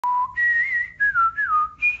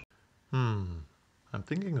I'm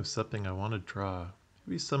thinking of something I want to draw.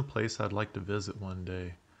 Maybe some place I'd like to visit one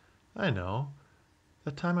day. I know.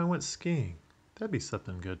 That time I went skiing. That'd be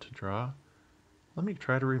something good to draw. Let me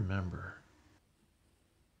try to remember.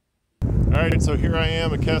 Alright, so here I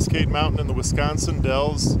am at Cascade Mountain in the Wisconsin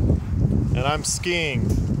Dells, and I'm skiing.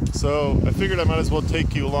 So I figured I might as well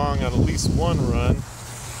take you along on at least one run.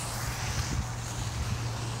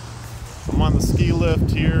 I'm on the ski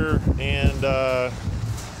lift here, and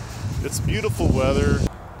it's beautiful weather.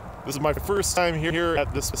 This is my first time here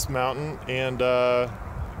at this mountain, and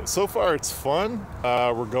so far it's fun.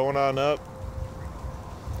 We're going on up,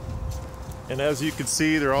 and as you can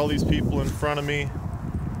see, there are all these people in front of me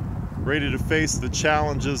ready to face the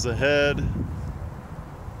challenges ahead.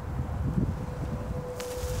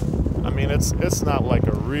 I mean, it's not like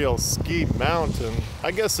a real ski mountain. I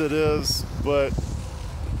guess it is, but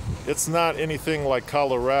it's not anything like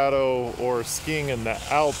Colorado or skiing in the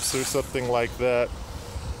Alps or something like that,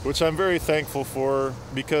 which I'm very thankful for,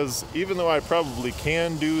 because even though I probably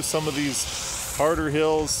can do some of these harder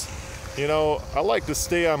hills, you know, I like to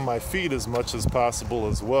stay on my feet as much as possible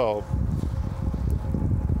as well.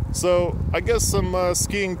 So I guess some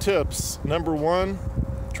skiing tips. Number one,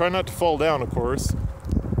 try not to fall down, of course.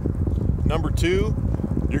 Number two,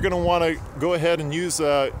 you're going to want to go ahead and use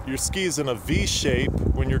your skis in a V shape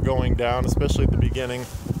when you're going down, especially at the beginning.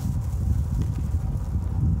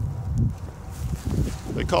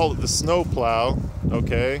 They call it the snow plow,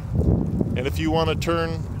 okay? And if you want to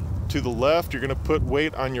turn to the left, you're going to put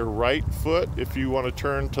weight on your right foot. If you want to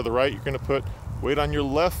turn to the right, you're going to put weight on your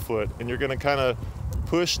left foot, and you're going to kind of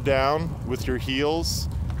push down with your heels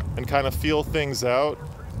and kind of feel things out.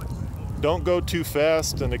 Don't go too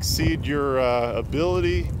fast and exceed your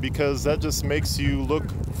ability, because that just makes you look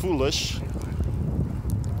foolish.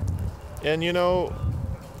 And you know,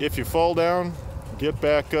 if you fall down, get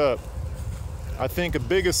back up. I think the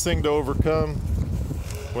biggest thing to overcome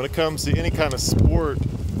when it comes to any kind of sport,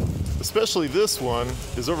 especially this one,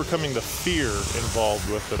 is overcoming the fear involved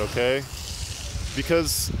with it, okay?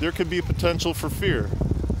 Because there could be potential for fear.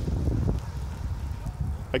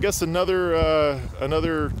 I guess another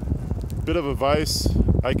bit of advice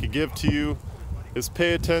I could give to you is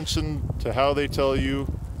pay attention to how they tell you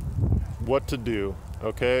what to do,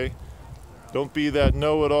 okay? Don't be that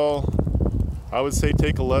know-it-all. I would say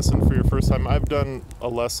take a lesson for your first time. I've done a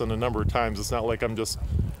lesson a number of times. It's not like I'm just,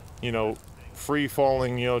 you know, free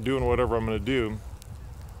falling, you know, doing whatever I'm going to do.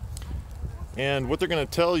 And what they're going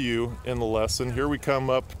to tell you in the lesson, here we come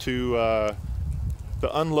up to the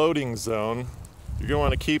unloading zone. You're going to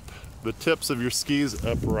want to keep the tips of your skis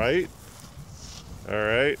upright. All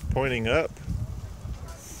right, pointing up.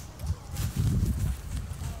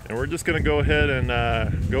 And we're just going to go ahead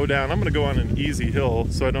and go down. I'm going to go on an easy hill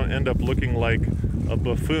so I don't end up looking like a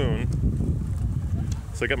buffoon.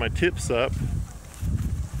 So I got my tips up.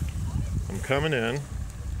 I'm coming in.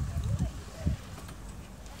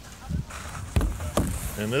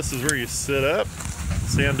 And this is where you stand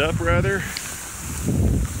up rather,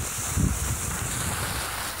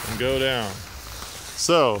 and go down.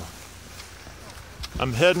 So,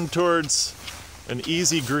 I'm heading towards an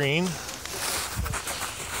easy green.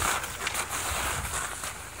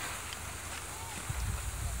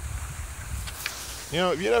 You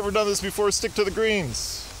know, if you've never done this before, stick to the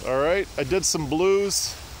greens, all right? I did some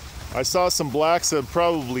blues. I saw some blacks that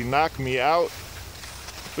probably knocked me out.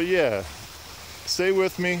 But yeah, stay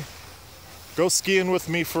with me. Go skiing with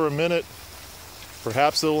me for a minute.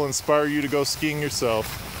 Perhaps it will inspire you to go skiing yourself.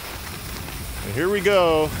 And here we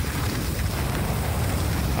go.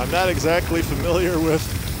 I'm not exactly familiar with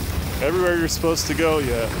everywhere you're supposed to go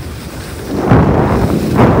yet.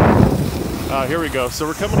 Here we go. So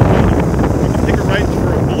we're coming to we can take a right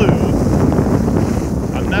for a blue.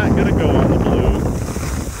 I'm not going to go on the blue.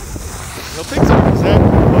 Now things aren't exactly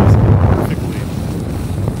perfectly.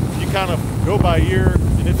 You kind of go by ear,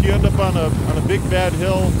 and if you end up on a big bad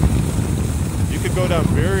hill, you could go down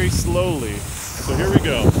very slowly. So here we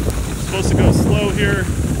go. We're supposed to go slow here.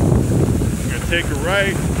 We're going to take a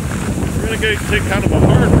right. We're going to take kind of a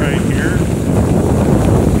hard right here.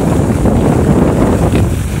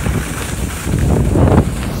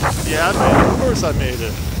 Yeah, I made it. Of course I made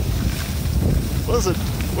it. Was a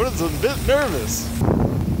bit nervous.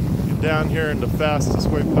 Get down here in the fastest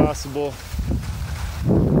way possible.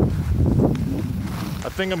 I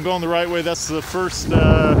think I'm going the right way. That's the first lift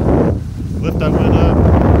I went up.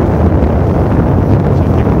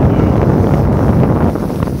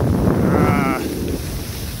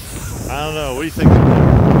 I don't know. What do you think?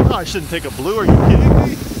 Oh, I shouldn't take a blue. Are you kidding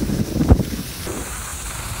me?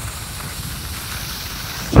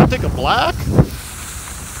 Should I take a black?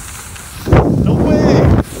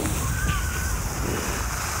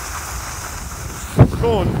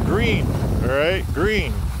 going green, all right?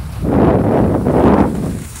 Green.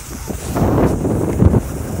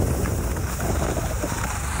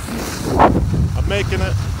 I'm making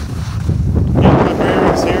it. Getting my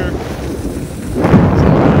bearings here.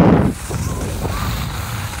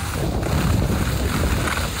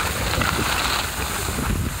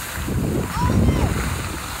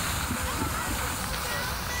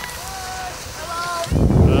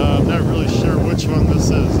 I'm not really sure which one this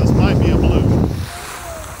is. This might be a blue.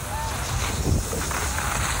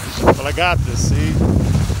 But I got this, see?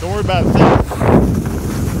 Don't worry about a thing.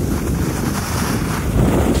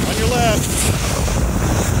 On your left.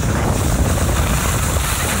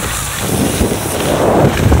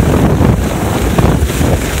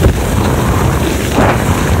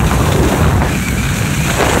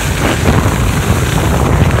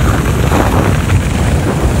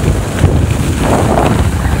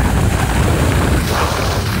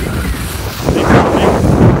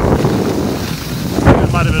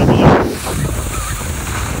 Might have been blue.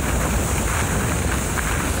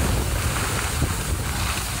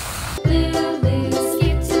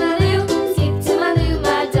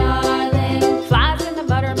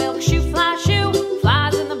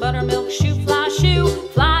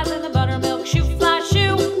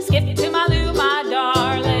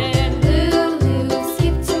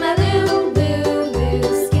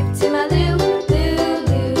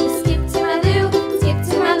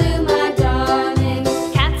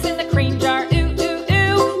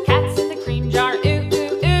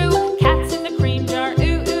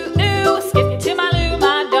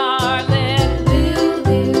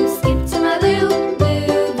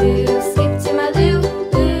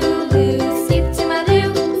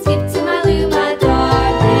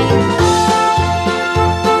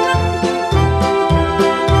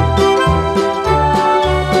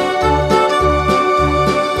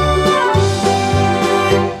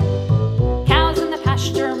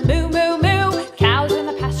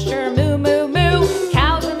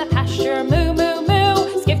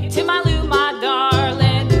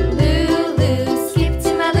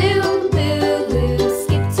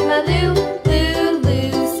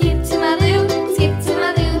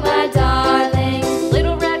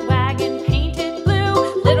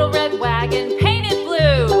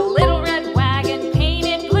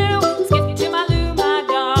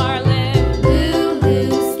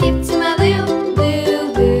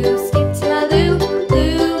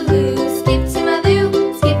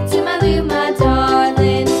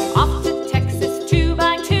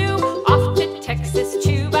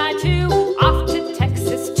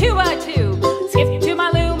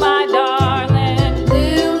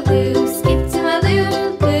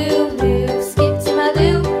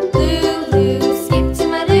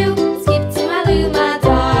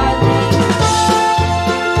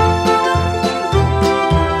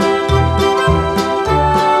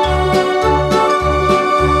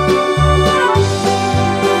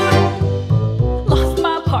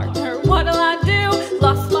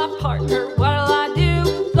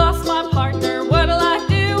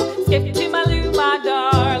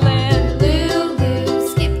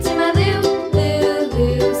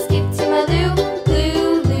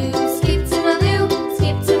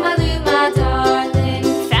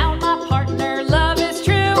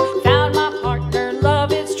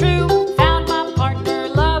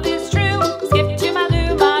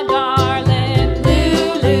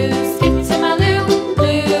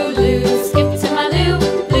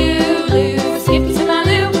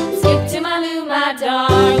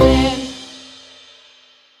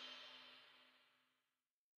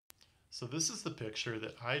 So this is the picture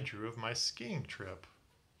that I drew of my skiing trip.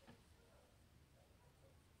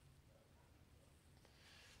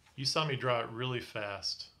 You saw me draw it really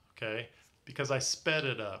fast, okay? Because I sped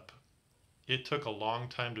it up. It took a long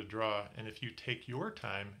time to draw, and if you take your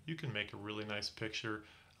time, you can make a really nice picture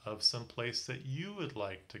of some place that you would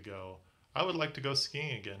like to go. I would like to go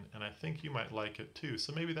skiing again, and I think you might like it too.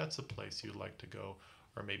 So maybe that's a place you'd like to go,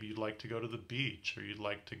 or maybe you'd like to go to the beach, or you'd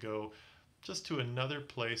like to go just to another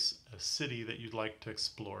place, a city that you'd like to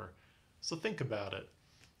explore. So think about it.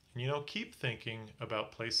 And, you know, keep thinking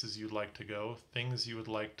about places you'd like to go, things you would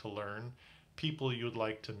like to learn, people you'd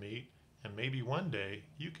like to meet, and maybe one day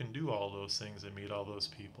you can do all those things and meet all those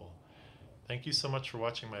people. Thank you so much for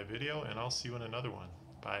watching my video, and I'll see you in another one.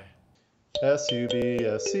 Bye.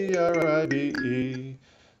 SUBSCRIBE.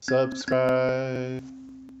 Subscribe.